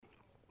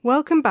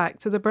Welcome back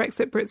to the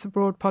Brexit Brits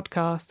Abroad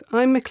podcast.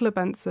 I'm Michaela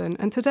Benson,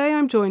 and today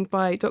I'm joined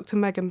by Dr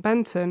Meghan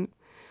Benton.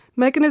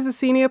 Meghan is a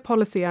senior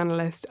policy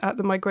analyst at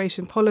the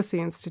Migration Policy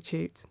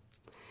Institute.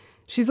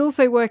 She's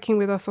also working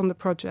with us on the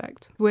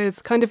project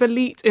with kind of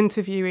elite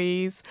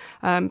interviewees,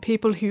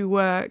 people who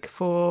work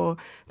for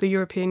the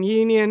European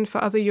Union,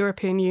 for other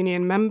European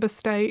Union member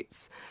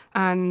states,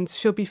 and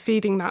she'll be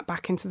feeding that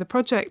back into the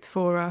project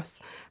for us.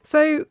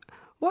 So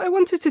what I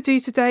wanted to do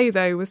today,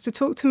 though, was to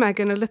talk to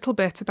Meghan a little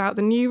bit about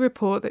the new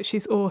report that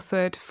she's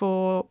authored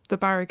for the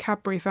Barrow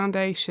Cadbury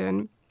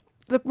Foundation.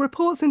 The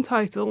report's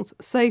entitled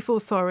Safe or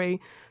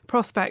Sorry?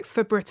 Prospects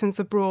for Britons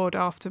Abroad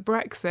After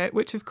Brexit,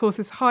 which of course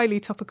is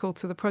highly topical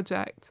to the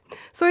project.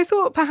 So I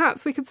thought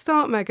perhaps we could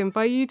start, Meghan,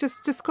 by you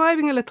just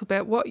describing a little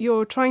bit what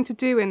you're trying to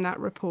do in that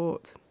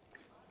report.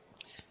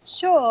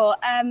 Sure.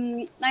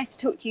 Nice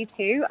to talk to you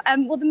too.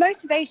 Well, the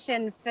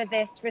motivation for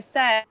this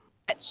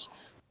research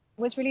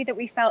was really that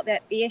we felt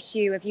that the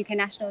issue of UK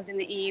nationals in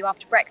the EU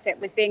after Brexit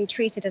was being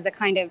treated as a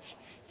kind of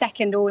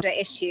second order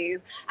issue.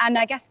 And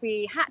I guess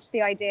we hatched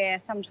the idea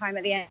sometime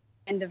at the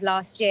end of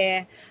last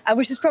year,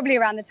 which was probably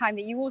around the time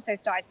that you also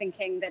started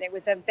thinking that it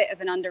was a bit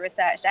of an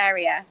under-researched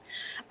area.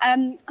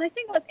 And I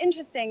think what's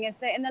interesting is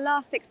that in the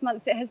last 6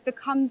 months, it has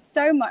become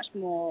so much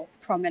more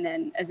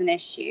prominent as an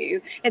issue.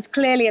 It's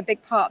clearly a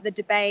big part of the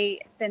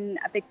debate. It's been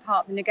a big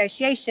part of the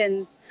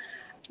negotiations,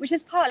 which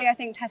is partly, I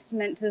think,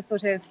 testament to the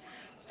sort of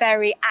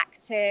very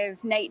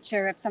active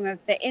nature of some of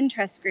the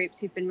interest groups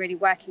who've been really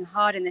working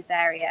hard in this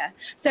area.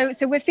 So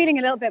we're feeling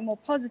a little bit more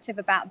positive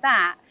about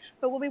that.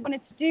 But what we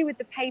wanted to do with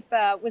the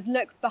paper was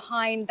look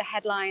behind the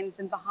headlines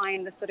and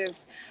behind the sort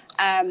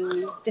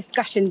of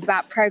discussions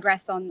about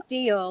progress on the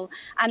deal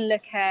and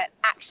look at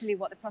actually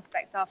what the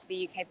prospects are for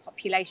the UK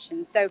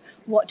population. So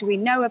what do we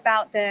know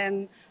about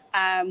them?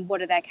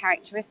 What are their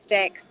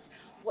characteristics?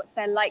 What's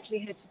their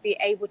likelihood to be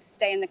able to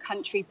stay in the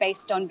country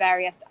based on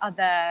various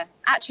other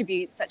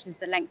attributes, such as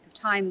the length of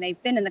time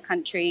they've been in the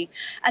country,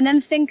 and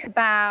then think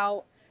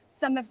about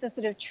some of the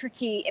sort of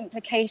tricky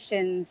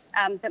implications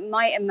that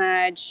might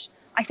emerge,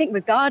 I think,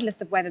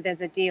 regardless of whether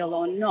there's a deal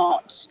or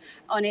not,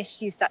 on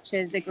issues such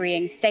as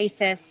agreeing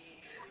status,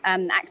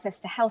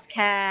 access to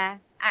healthcare,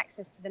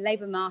 access to the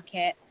labour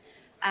market.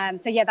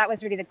 That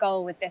was really the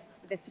goal with this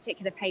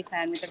particular paper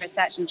and with the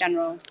research in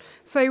general.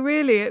 So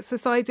really, it's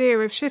this idea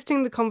of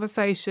shifting the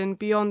conversation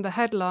beyond the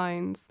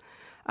headlines.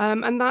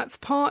 And that's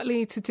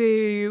partly to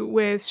do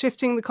with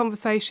shifting the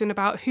conversation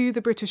about who the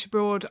British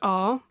abroad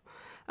are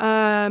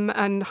and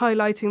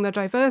highlighting the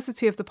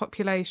diversity of the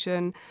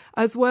population,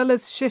 as well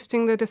as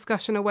shifting the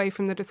discussion away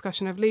from the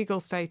discussion of legal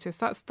status.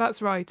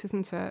 That's right,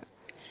 isn't it?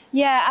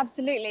 Yeah,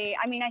 absolutely.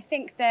 I mean, I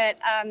think that,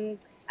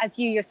 as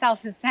you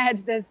yourself have said,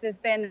 there's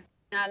been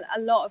a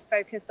lot of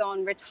focus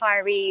on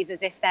retirees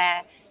as if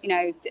they're,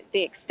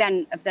 the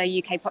extent of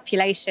the UK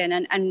population.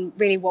 And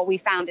really what we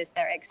found is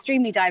they're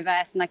extremely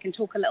diverse. And I can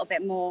talk a little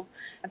bit more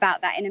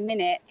about that in a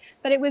minute.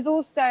 But it was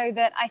also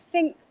that I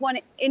think one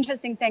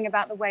interesting thing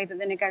about the way that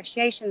the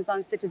negotiations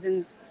on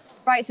citizens'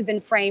 rights have been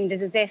framed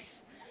is as if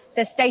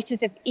the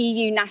status of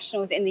EU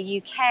nationals in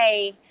the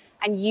UK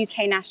and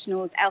UK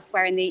nationals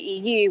elsewhere in the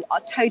EU are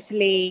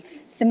totally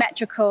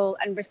symmetrical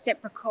and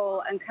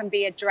reciprocal and can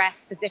be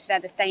addressed as if they're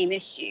the same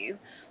issue,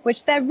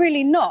 which they're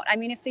really not. I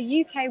mean, if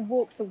the UK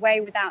walks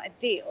away without a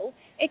deal,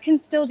 it can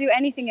still do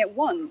anything it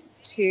wants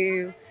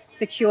to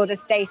secure the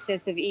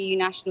status of EU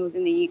nationals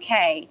in the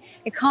UK.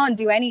 It can't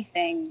do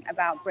anything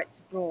about Brits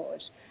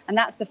abroad. And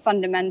that's the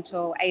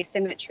fundamental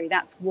asymmetry.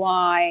 That's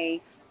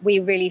why we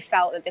really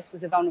felt that this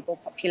was a vulnerable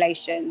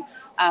population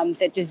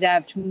that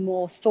deserved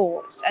more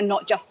thought and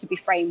not just to be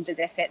framed as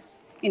if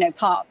it's,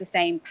 part of the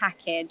same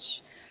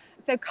package.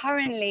 So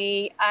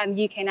currently,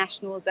 UK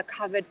nationals are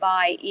covered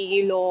by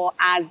EU law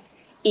as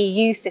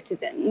EU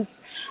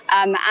citizens.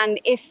 And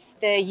if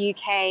the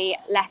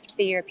UK left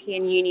the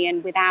European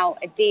Union without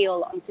a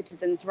deal on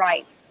citizens'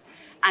 rights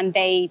and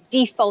they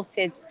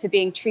defaulted to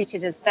being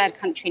treated as third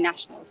country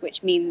nationals,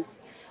 which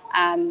means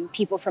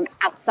people from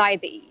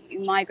outside the EU,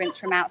 migrants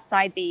from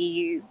outside the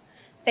EU,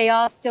 they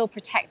are still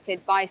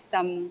protected by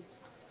some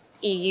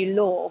EU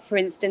law. For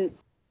instance,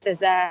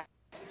 there's a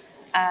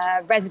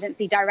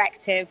residency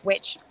directive,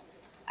 which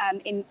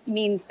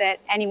means that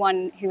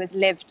anyone who has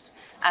lived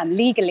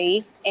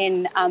legally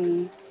in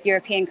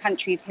European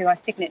countries who are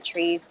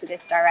signatories to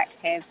this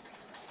directive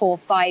for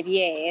 5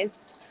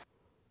 years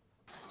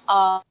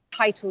are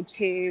entitled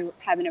to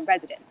permanent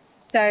residence.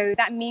 So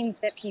that means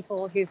that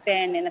people who've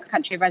been in the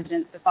country of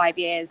residence for 5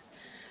 years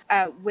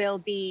will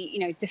be,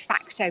 de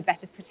facto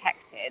better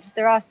protected.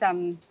 There are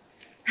some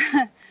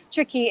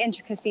tricky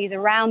intricacies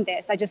around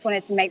this. I just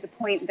wanted to make the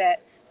point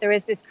that there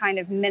is this kind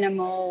of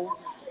minimal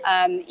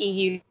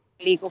EU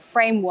legal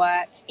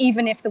framework,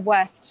 even if the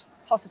worst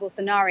possible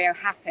scenario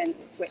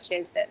happens, which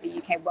is that the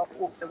UK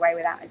walks away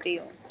without a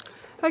deal.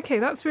 Okay,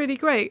 that's really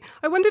great.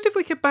 I wondered if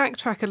we could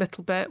backtrack a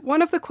little bit.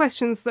 One of the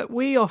questions that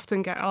we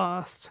often get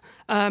asked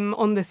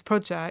on this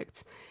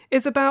project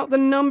is about the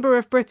number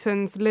of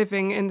Britons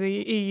living in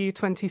the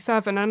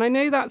EU27. And I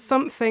know that's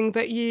something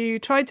that you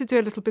tried to do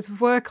a little bit of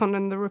work on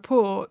in the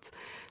report.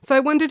 So I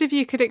wondered if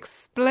you could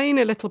explain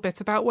a little bit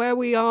about where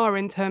we are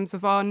in terms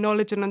of our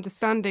knowledge and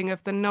understanding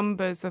of the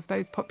numbers of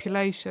those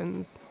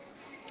populations.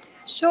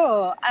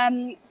 Sure.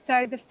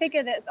 So the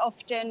figure that's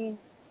often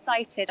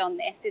cited on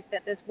this is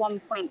that there's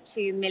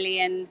 1.2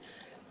 million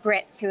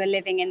Brits who are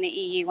living in the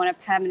EU on a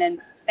permanent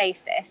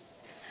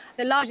basis.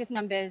 The largest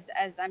numbers,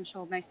 as I'm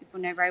sure most people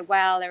know very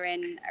well, are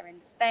in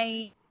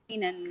Spain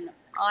and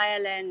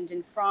Ireland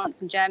and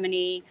France and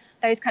Germany.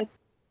 Those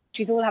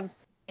countries all have a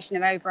population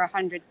of over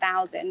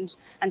 100,000,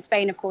 and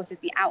Spain, of course, is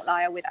the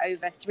outlier with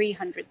over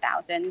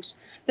 300,000.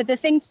 But the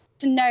thing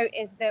to note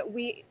is that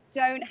we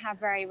don't have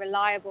very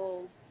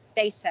reliable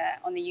data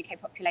on the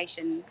UK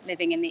population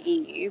living in the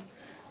EU.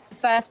 The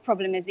first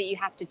problem is that you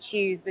have to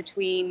choose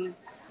between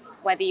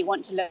whether you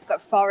want to look at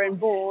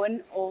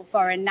foreign-born or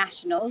foreign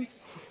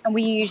nationals. And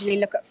we usually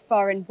look at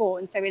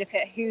foreign-born, so we look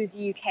at who's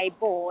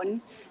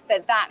UK-born.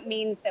 But that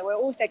means that we're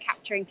also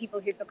capturing people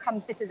who've become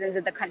citizens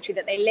of the country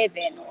that they live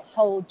in or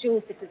hold dual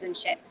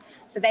citizenship.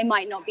 So they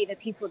might not be the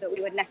people that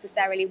we would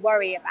necessarily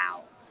worry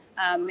about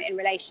in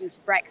relation to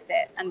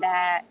Brexit and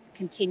their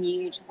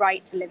continued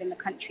right to live in the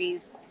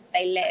countries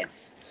they live.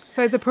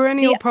 So the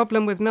perennial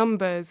problem with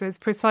numbers is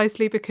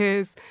precisely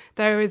because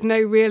there is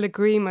no real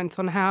agreement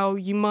on how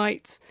you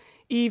might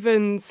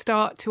even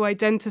start to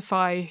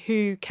identify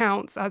who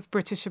counts as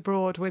British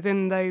abroad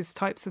within those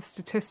types of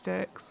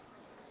statistics.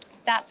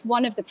 That's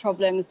one of the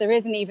problems. There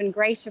is an even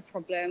greater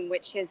problem,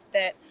 which is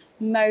that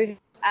most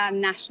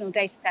national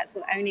data sets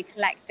will only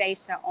collect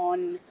data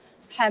on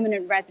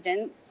permanent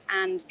residents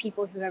and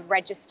people who have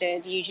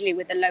registered, usually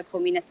with the local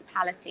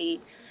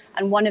municipality.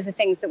 And one of the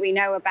things that we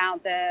know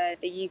about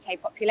the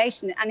UK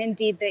population, and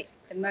indeed the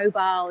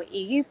mobile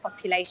EU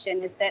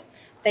population, is that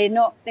they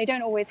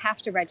don't always have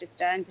to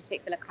register in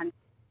particular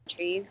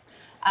countries.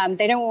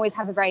 They don't always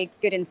have a very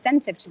good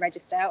incentive to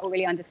register or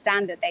really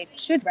understand that they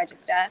should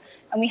register.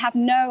 And we have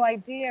no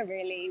idea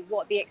really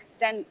what the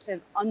extent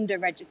of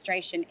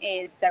under-registration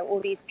is. So all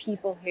these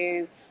people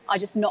who are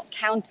just not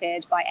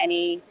counted by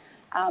any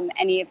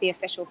of the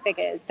official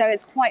figures. So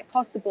it's quite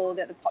possible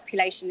that the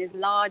population is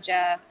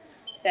larger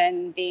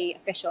than the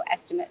official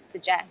estimates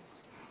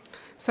suggest.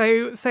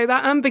 So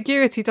that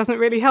ambiguity doesn't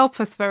really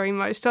help us very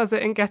much, does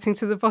it, in getting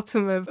to the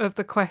bottom of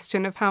the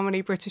question of how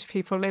many British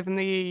people live in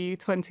the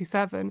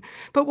EU27?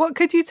 But what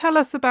could you tell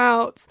us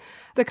about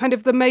the kind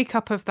of the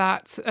makeup of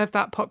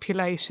that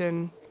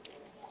population?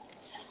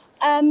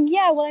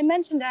 Well, I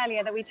mentioned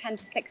earlier that we tend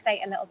to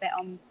fixate a little bit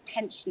on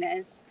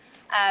pensioners.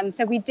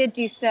 So we did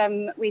do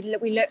we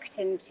looked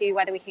into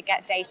whether we could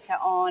get data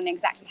on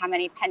exactly how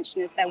many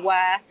pensioners there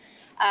were.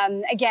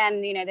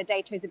 Again, the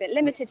data is a bit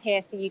limited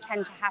here, so you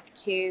tend to have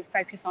to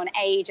focus on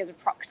age as a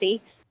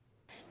proxy.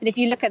 But if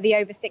you look at the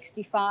over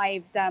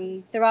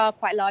 65s, there are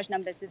quite large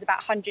numbers. There's about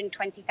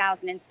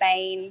 120,000 in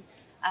Spain,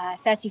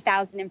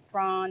 30,000 in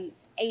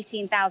France,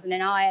 18,000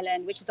 in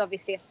Ireland, which is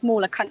obviously a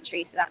smaller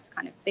country, so that's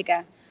kind of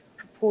bigger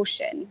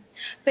proportion.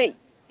 But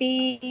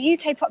the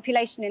UK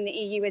population in the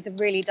EU is a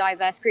really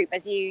diverse group,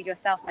 as you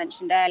yourself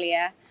mentioned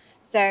earlier.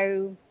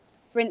 So,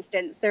 for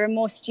instance, there are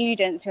more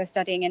students who are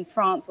studying in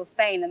France or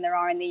Spain than there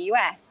are in the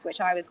US,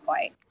 which I was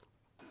quite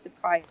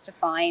surprised to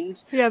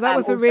find. Yeah, that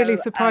was a really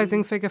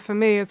surprising figure for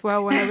me as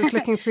well when I was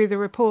looking through the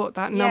report,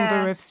 that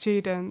number of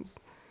students.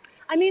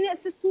 I mean,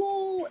 it's a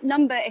small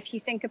number if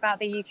you think about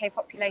the UK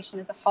population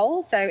as a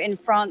whole. So in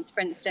France, for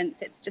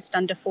instance, it's just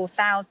under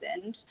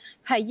 4,000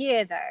 per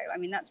year, though. I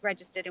mean, that's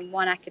registered in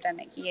one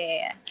academic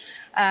year.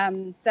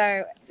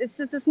 So it's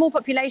a small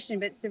population,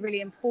 but it's a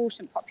really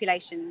important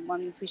population,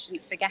 ones we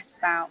shouldn't forget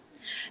about.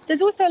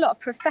 There's also a lot of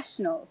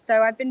professionals.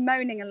 So I've been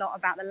moaning a lot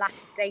about the lack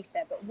of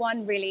data, but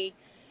one really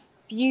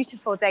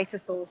beautiful data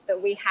source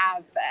that we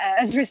have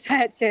as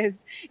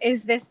researchers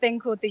is this thing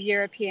called the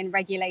European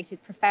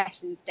Regulated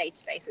Professions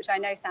Database, which I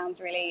know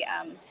sounds really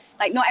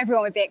like not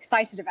everyone would be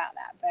excited about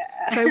that.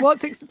 But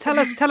so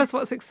tell us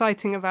what's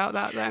exciting about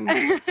that then.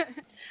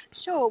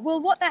 Sure. Well,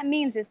 what that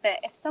means is that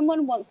if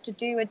someone wants to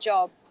do a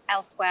job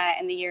elsewhere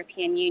in the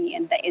European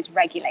Union that is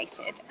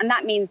regulated, and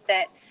that means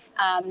that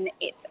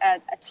it's a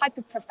type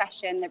of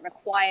profession that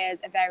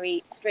requires a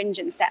very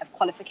stringent set of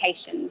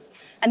qualifications.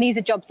 And these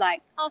are jobs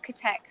like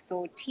architects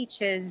or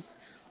teachers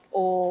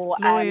or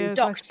lawyers,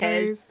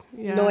 doctors,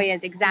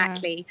 lawyers,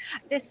 exactly. Yeah.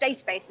 This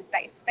database is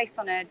based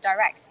on a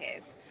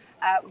directive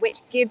which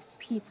gives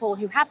people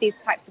who have these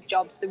types of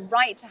jobs the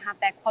right to have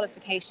their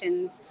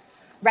qualifications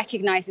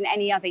recognised in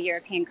any other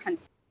European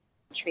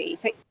country.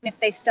 So if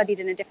they've studied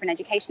in a different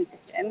education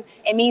system,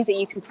 it means that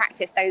you can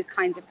practice those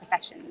kinds of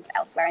professions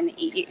elsewhere in the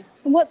EU.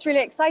 And what's really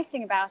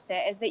exciting about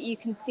it is that you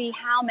can see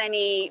how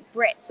many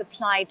Brits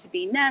applied to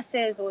be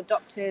nurses or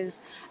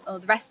doctors or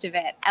the rest of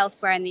it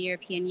elsewhere in the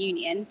European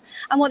Union.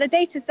 And what the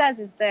data says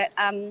is that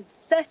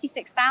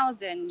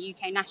 36,000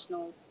 UK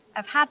nationals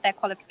have had their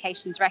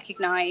qualifications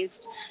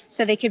recognised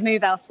so they could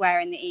move elsewhere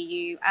in the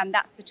EU.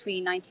 That's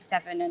between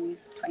 1997 and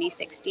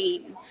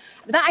 2016.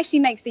 But that actually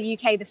makes the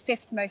UK the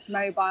fifth most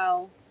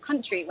mobile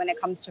country when it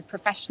comes to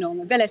professional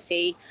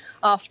mobility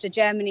after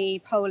Germany,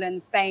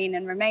 Poland, Spain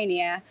and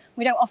Romania.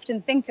 We don't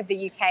often think of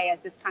the UK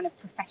as this kind of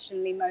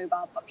professionally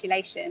mobile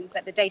population,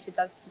 but the data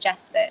does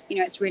suggest that,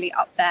 it's really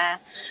up there.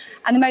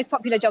 And the most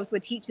popular jobs were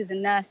teachers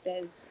and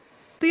nurses.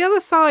 The other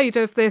side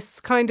of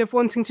this kind of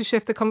wanting to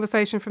shift the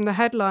conversation from the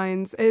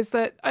headlines is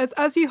that,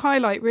 as you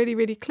highlight really,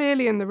 really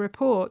clearly in the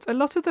report, a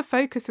lot of the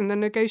focus in the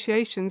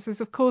negotiations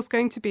is, of course,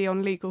 going to be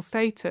on legal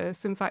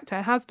status. In fact,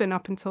 it has been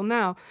up until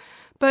now.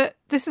 But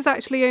this is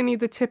actually only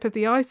the tip of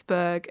the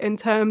iceberg in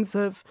terms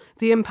of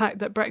the impact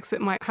that Brexit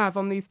might have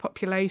on these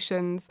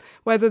populations,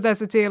 whether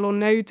there's a deal or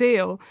no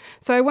deal.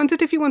 So I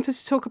wondered if you wanted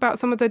to talk about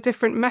some of the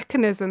different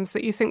mechanisms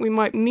that you think we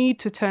might need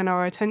to turn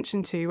our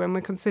attention to when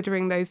we're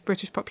considering those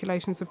British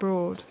populations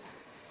abroad.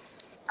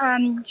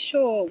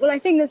 Sure. Well, I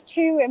think there's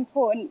two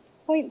important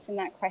points in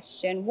that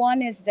question.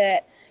 One is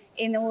that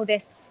in all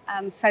this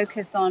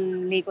focus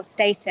on legal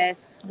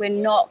status, we're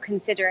not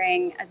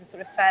considering as a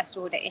sort of first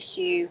order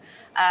issue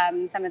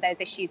some of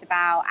those issues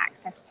about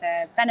access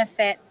to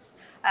benefits,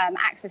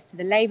 access to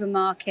the labour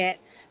market.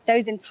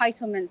 Those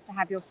entitlements to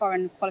have your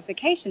foreign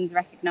qualifications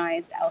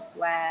recognised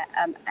elsewhere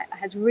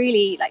has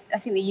really, I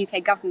think the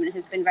UK government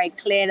has been very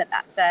clear that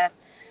that's a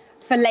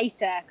for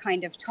later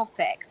kind of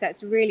topic. So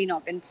it's really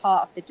not been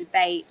part of the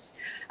debate.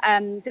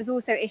 There's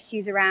also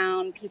issues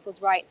around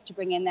people's rights to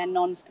bring in their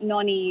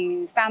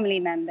non-EU family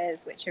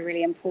members, which are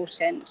really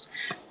important.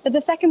 But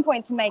the second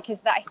point to make is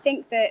that I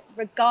think that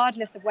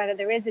regardless of whether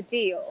there is a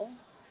deal,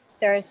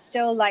 there is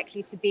still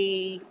likely to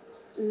be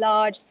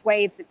large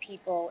swathes of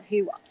people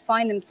who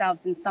find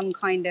themselves in some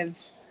kind of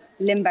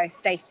limbo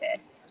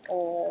status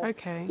or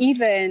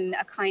even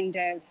a kind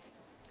of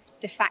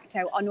de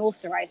facto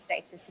unauthorized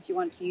status, if you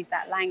want to use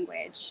that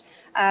language.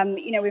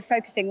 We're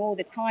focusing all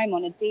the time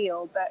on a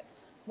deal, but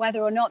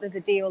whether or not there's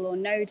a deal or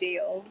no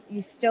deal,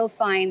 you still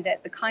find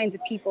that the kinds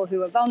of people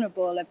who are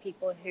vulnerable are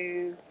people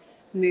who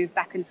move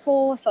back and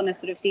forth on a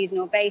sort of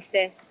seasonal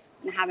basis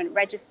and haven't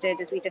registered,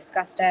 as we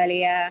discussed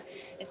earlier.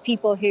 It's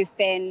people who've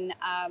been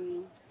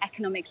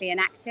economically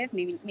inactive,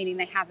 meaning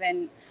they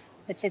haven't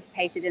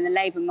participated in the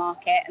labour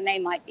market, and they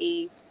might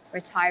be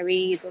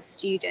retirees or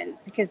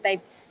students because they've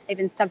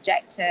been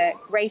subject to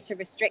greater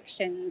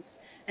restrictions,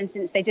 and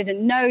since they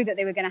didn't know that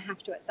they were going to have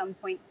to at some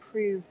point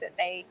prove that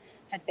they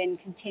had been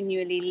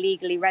continually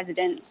legally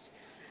resident,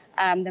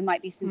 there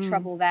might be some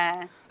trouble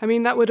there. I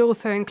mean, that would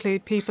also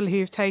include people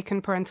who've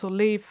taken parental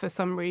leave for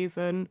some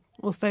reason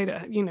or stayed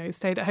at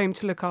home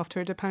to look after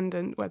a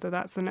dependent, whether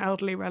that's an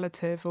elderly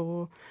relative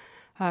or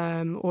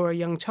a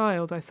young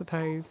child, I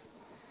suppose.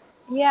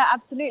 Yeah,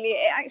 absolutely.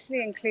 It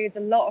actually includes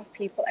a lot of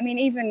people. I mean,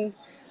 even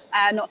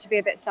not to be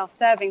a bit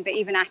self-serving, but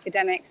even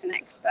academics and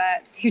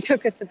experts who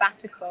took a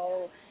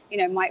sabbatical,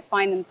 might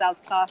find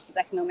themselves classed as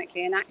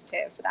economically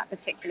inactive for that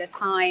particular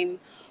time,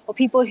 or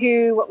people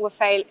who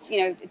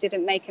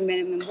didn't make a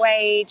minimum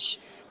wage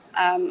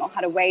or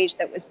had a wage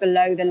that was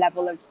below the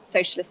level of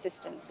social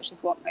assistance, which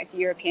is what most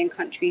European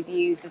countries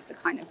use as the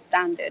kind of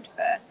standard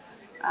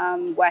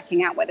for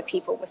working out whether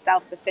people were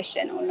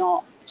self-sufficient or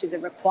not, which is a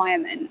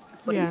requirement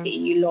according to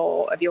EU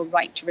law of your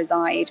right to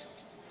reside.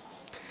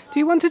 Do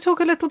you want to talk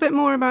a little bit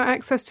more about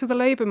access to the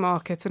labour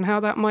market and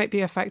how that might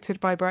be affected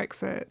by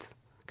Brexit?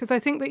 Because I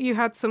think that you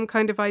had some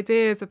kind of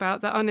ideas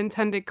about the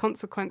unintended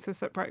consequences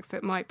that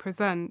Brexit might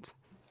present.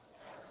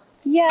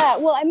 Yeah,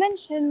 well, I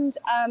mentioned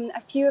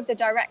a few of the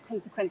direct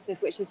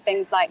consequences, which is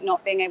things like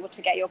not being able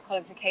to get your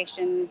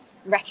qualifications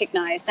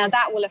recognised. Now,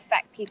 that will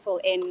affect people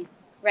in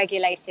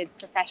regulated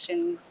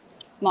professions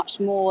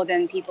much more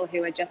than people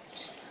who are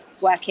just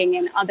working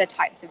in other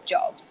types of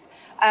jobs.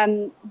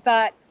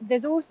 But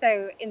there's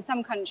also, in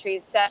some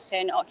countries,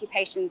 certain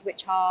occupations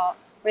which are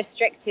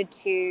restricted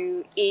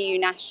to EU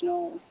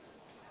nationals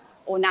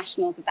or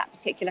nationals of that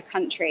particular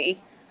country.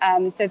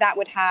 So that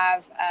would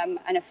have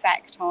an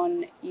effect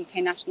on UK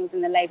nationals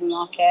in the labour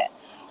market.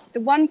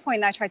 The one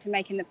point that I tried to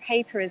make in the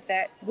paper is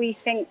that we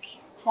think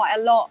quite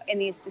a lot in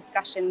these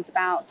discussions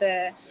about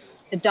the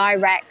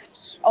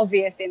direct,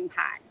 obvious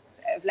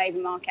impacts of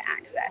labour market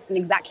access and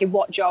exactly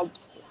what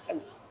jobs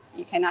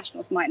UK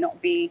nationals might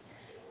not be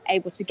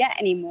able to get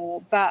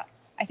anymore. But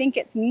I think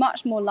it's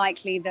much more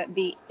likely that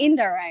the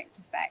indirect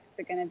effects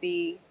are going to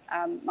be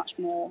much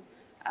more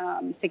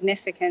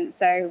significant.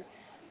 So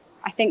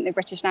I think the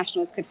British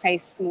nationals could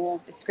face more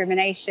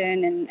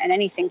discrimination and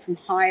anything from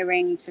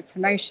hiring to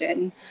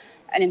promotion.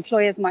 And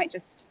employers might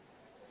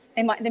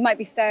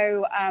be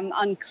so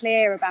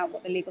unclear about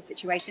what the legal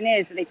situation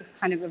is that they just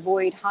kind of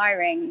avoid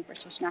hiring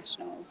British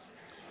nationals.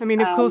 I mean,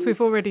 of course,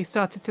 we've already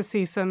started to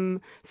see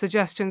some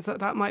suggestions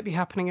that might be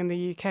happening in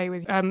the UK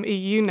with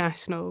EU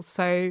nationals.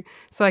 So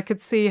I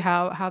could see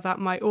how that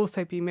might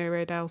also be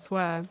mirrored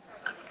elsewhere.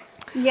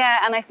 Yeah,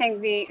 and I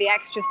think the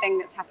extra thing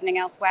that's happening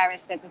elsewhere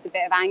is that there's a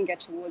bit of anger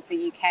towards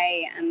the UK,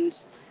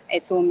 and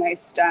it's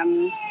almost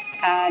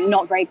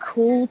not very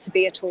cool to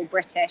be at all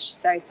British.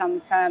 So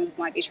some firms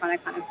might be trying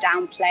to kind of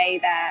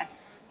downplay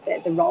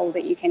the role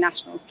that UK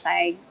nationals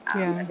play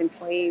as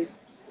employees.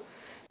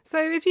 So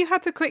if you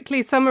had to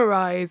quickly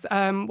summarise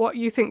what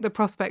you think the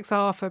prospects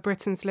are for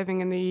Britons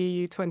living in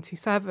the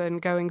EU27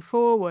 going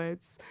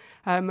forwards,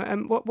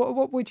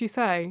 what would you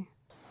say?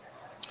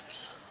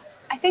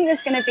 I think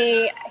there's going to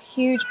be a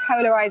huge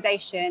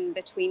polarisation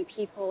between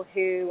people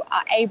who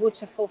are able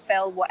to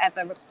fulfil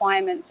whatever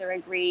requirements are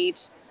agreed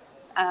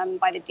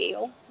by the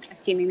deal,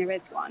 assuming there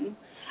is one,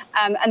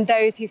 and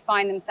those who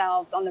find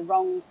themselves on the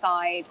wrong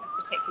side of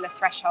a particular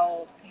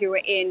threshold, who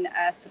are in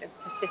a sort of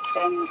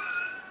persistent,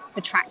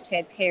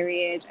 protracted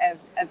period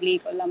of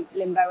legal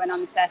limbo and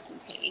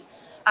uncertainty.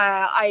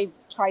 I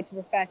tried to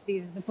refer to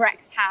these as the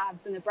Brex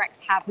haves and the Brex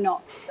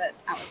have-nots, but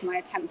that was my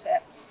attempt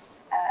at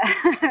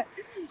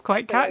it's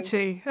quite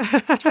catchy.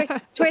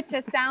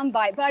 Twitter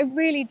soundbite. But I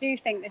really do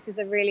think this is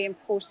a really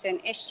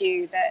important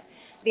issue, that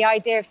the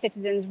idea of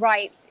citizens'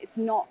 rights, it's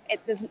not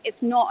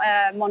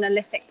a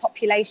monolithic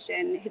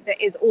population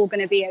that is all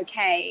going to be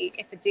okay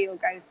if a deal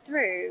goes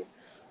through.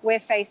 We're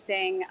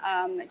facing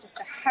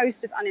just a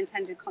host of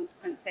unintended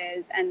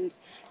consequences, and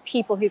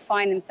people who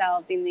find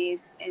themselves in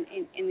this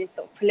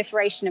sort of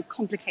proliferation of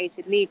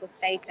complicated legal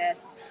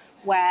status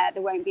where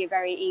there won't be a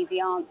very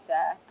easy answer.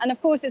 And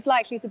of course, it's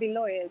likely to be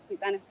lawyers who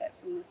benefit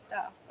from this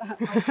stuff,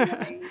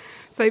 ultimately.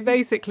 So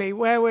basically,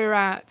 where we're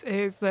at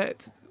is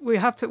that we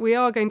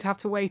are going to have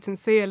to wait and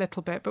see a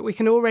little bit, but we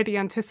can already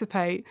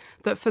anticipate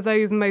that for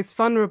those most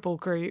vulnerable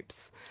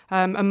groups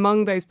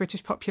among those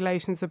British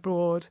populations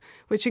abroad,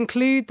 which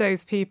include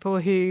those people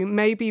who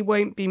maybe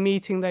won't be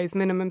meeting those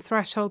minimum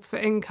thresholds for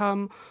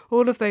income,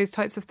 all of those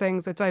types of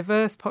things, a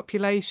diverse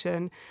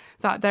population,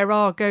 that there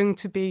are going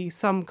to be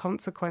some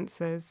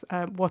consequences,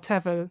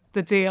 whatever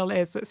the deal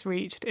is that's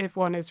reached, if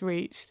one is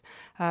reached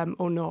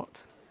or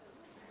not.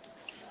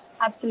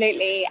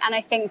 Absolutely. And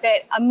I think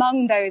that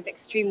among those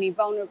extremely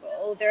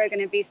vulnerable, there are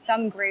going to be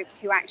some groups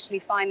who actually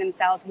find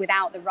themselves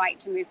without the right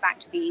to move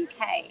back to the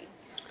UK.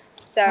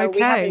 So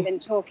we haven't been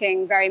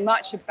talking very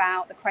much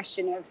about the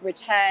question of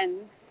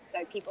returns,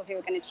 so people who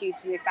are going to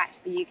choose to move back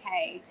to the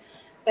UK.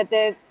 But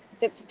the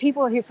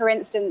people who, for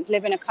instance,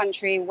 live in a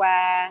country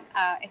where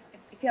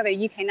if you have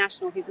a UK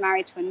national who's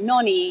married to a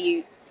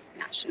non-EU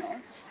national,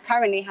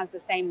 currently has the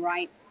same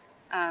rights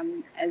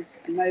as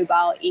a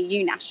mobile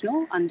EU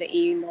national under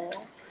EU law,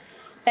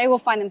 they will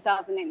find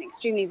themselves in an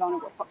extremely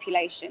vulnerable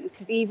population,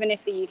 because even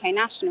if the UK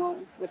national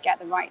would get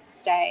the right to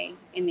stay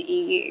in the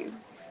EU,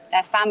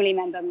 their family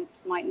member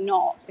might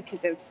not,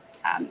 because of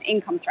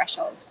income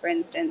thresholds, for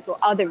instance, or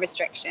other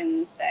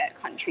restrictions that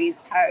countries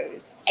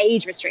pose,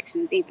 age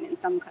restrictions even in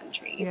some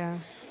countries. Yeah.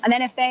 And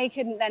then if they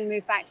couldn't then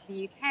move back to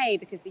the UK,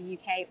 because the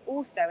UK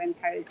also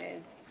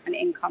imposes an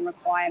income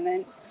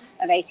requirement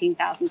of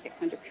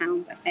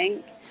 £18,600, I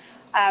think,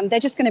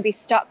 they're just going to be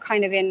stuck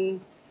kind of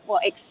in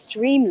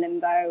extreme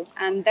limbo,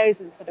 and those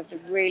are the sort of the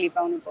really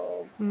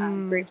vulnerable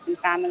groups and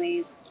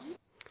families.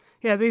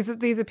 Yeah, these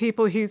are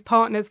people whose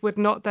partners would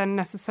not then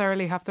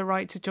necessarily have the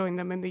right to join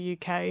them in the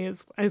UK,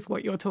 is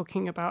what you're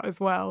talking about as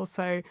well.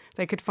 So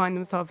they could find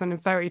themselves on a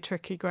very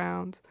tricky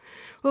ground.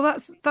 Well,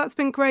 that's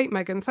been great,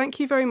 Meghan. Thank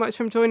you very much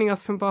for joining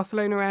us from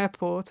Barcelona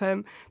Airport.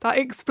 That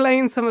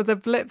explains some of the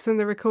blips in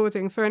the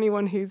recording for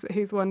anyone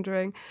who's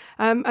wondering.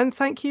 And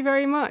thank you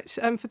very much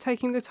for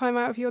taking the time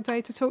out of your day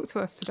to talk to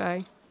us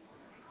today.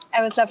 It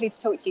was lovely to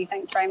talk to you.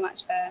 Thanks very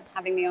much for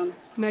having me on.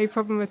 No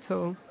problem at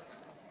all.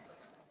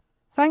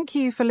 Thank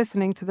you for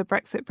listening to the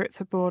Brexit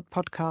Brits Abroad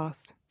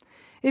podcast.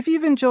 If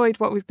you've enjoyed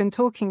what we've been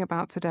talking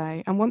about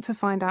today and want to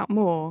find out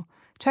more,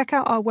 check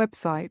out our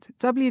website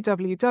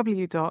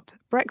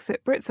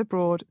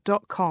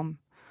www.brexitbritsabroad.com,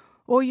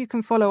 or you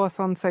can follow us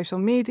on social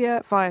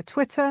media via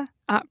Twitter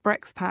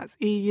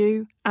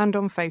 @BrexpatsEU and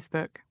on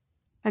Facebook.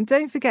 And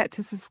don't forget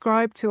to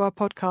subscribe to our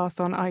podcast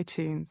on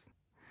iTunes.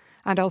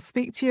 And I'll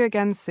speak to you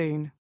again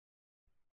soon.